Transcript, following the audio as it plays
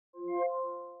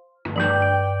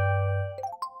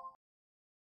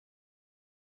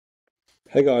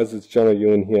Hey guys, it's John or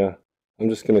Ewan here. I'm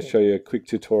just going to show you a quick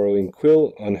tutorial in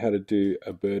Quill on how to do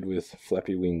a bird with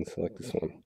flappy wings like this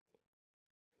one.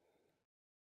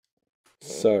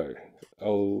 So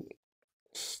I'll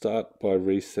start by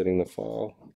resetting the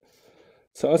file.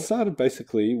 So I started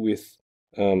basically with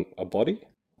a body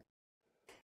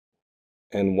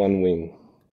and one wing,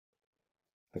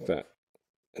 like that.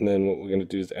 And then what we're going to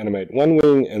do is animate one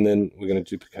wing and then we're going to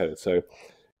duplicate it. So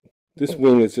this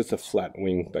wing is just a flat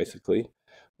wing basically.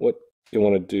 What you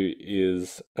want to do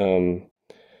is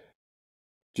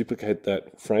duplicate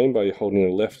that frame by holding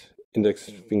the left index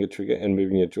finger trigger and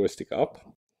moving your joystick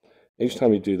up. Each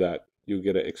time you do that, you'll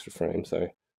get an extra frame,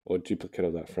 or a duplicate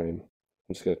of that frame.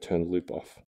 I'm just going to turn the loop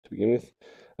off to begin with.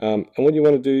 And what you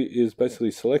want to do is basically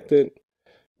select it,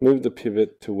 move the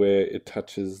pivot to where it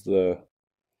touches the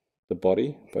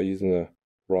body by using the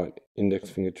right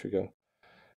index finger trigger,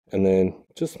 and then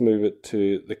just move it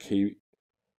to the key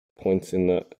points in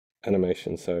the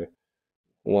animation. So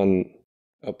one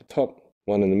up the top,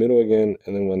 one in the middle again,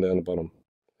 and then one down the bottom.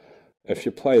 If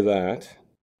you play that,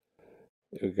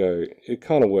 it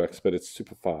kind of works, but it's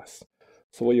super fast.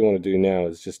 So what you want to do now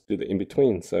is just do the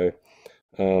in-between. So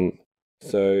doing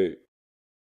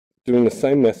the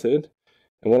same method,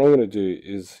 and what I'm going to do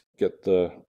is get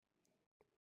the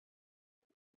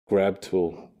grab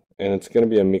tool, and it's going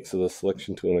to be a mix of the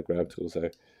selection tool and the grab tool.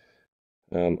 So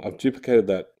I've duplicated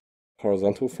that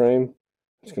horizontal frame. I'm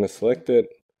just going to select it.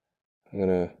 I'm going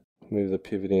to move the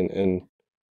pivot in and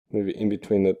move it in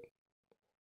between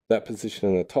that position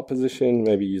and the top position.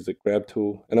 Maybe use the grab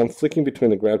tool, and I'm flicking between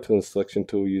the grab tool and the selection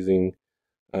tool using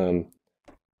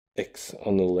X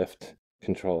on the left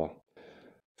controller.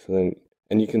 So then,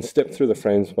 and you can step through the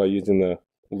frames by using the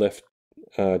left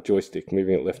joystick,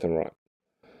 moving it left and right.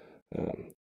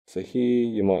 So here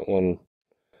you might want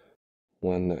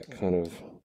one that kind of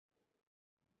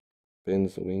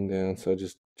bends the wing down. So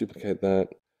just duplicate that.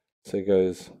 So it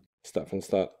goes start from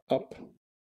start up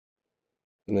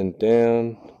and then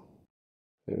down.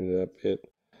 Maybe that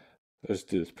bit. I'll just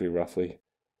do this pretty roughly.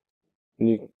 When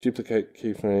you duplicate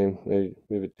keyframe, maybe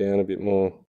move it down a bit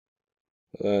more.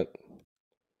 Like that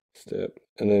step,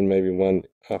 and then maybe one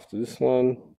after this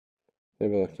one,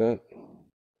 maybe like that.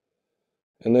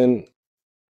 And then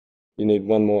you need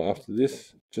one more after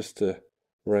this just to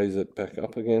raise it back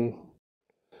up again.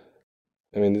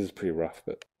 I mean, this is pretty rough,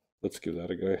 but let's give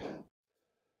that a go.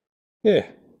 Yeah,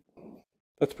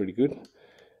 that's pretty good.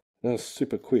 That was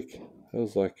super quick. That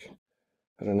was like,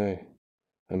 I don't know,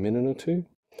 a minute or two.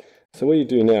 So what you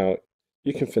do now,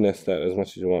 you can finesse that as much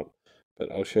as you want, but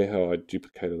I'll show you how I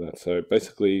duplicated that. So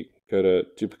basically go to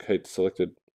duplicate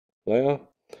selected layer,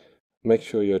 make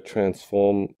sure your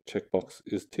transform checkbox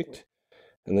is ticked,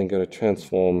 and then go to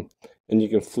transform, and you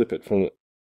can flip it from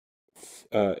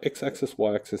x-axis,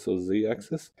 y-axis, or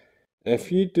z-axis. And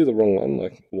if you do the wrong one,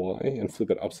 like y, and flip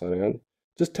it upside down,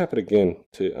 just tap it again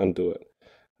to undo it.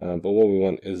 But what we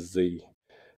want is z.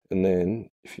 And then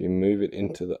if you move it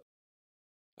into the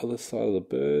other side of the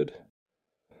bird,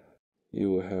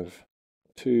 you will have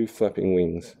two flapping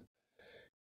wings.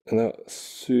 And that's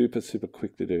super, super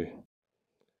quick to do.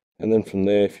 And then from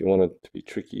there, if you want it to be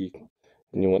tricky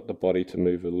and you want the body to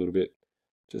move a little bit,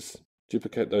 just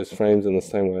duplicate those frames in the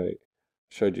same way I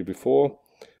showed you before.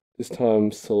 This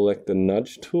time select the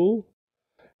nudge tool,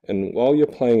 and while you're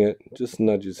playing it, just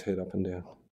nudge his head up and down.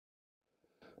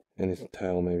 And his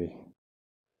tail maybe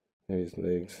his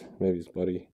legs, maybe his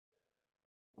body.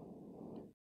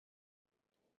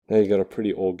 Now you got a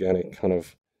pretty organic kind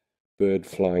of bird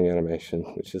flying animation,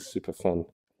 which is super fun.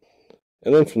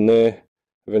 And then from there,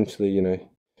 eventually, you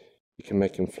can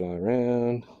make him fly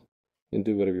around and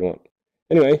do whatever you want.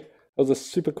 Anyway, that was a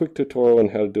super quick tutorial on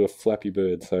how to do a flappy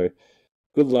bird. So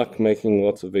good luck making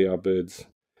lots of VR birds.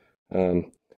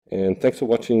 And thanks for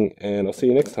watching, and I'll see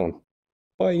you next time.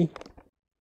 Bye.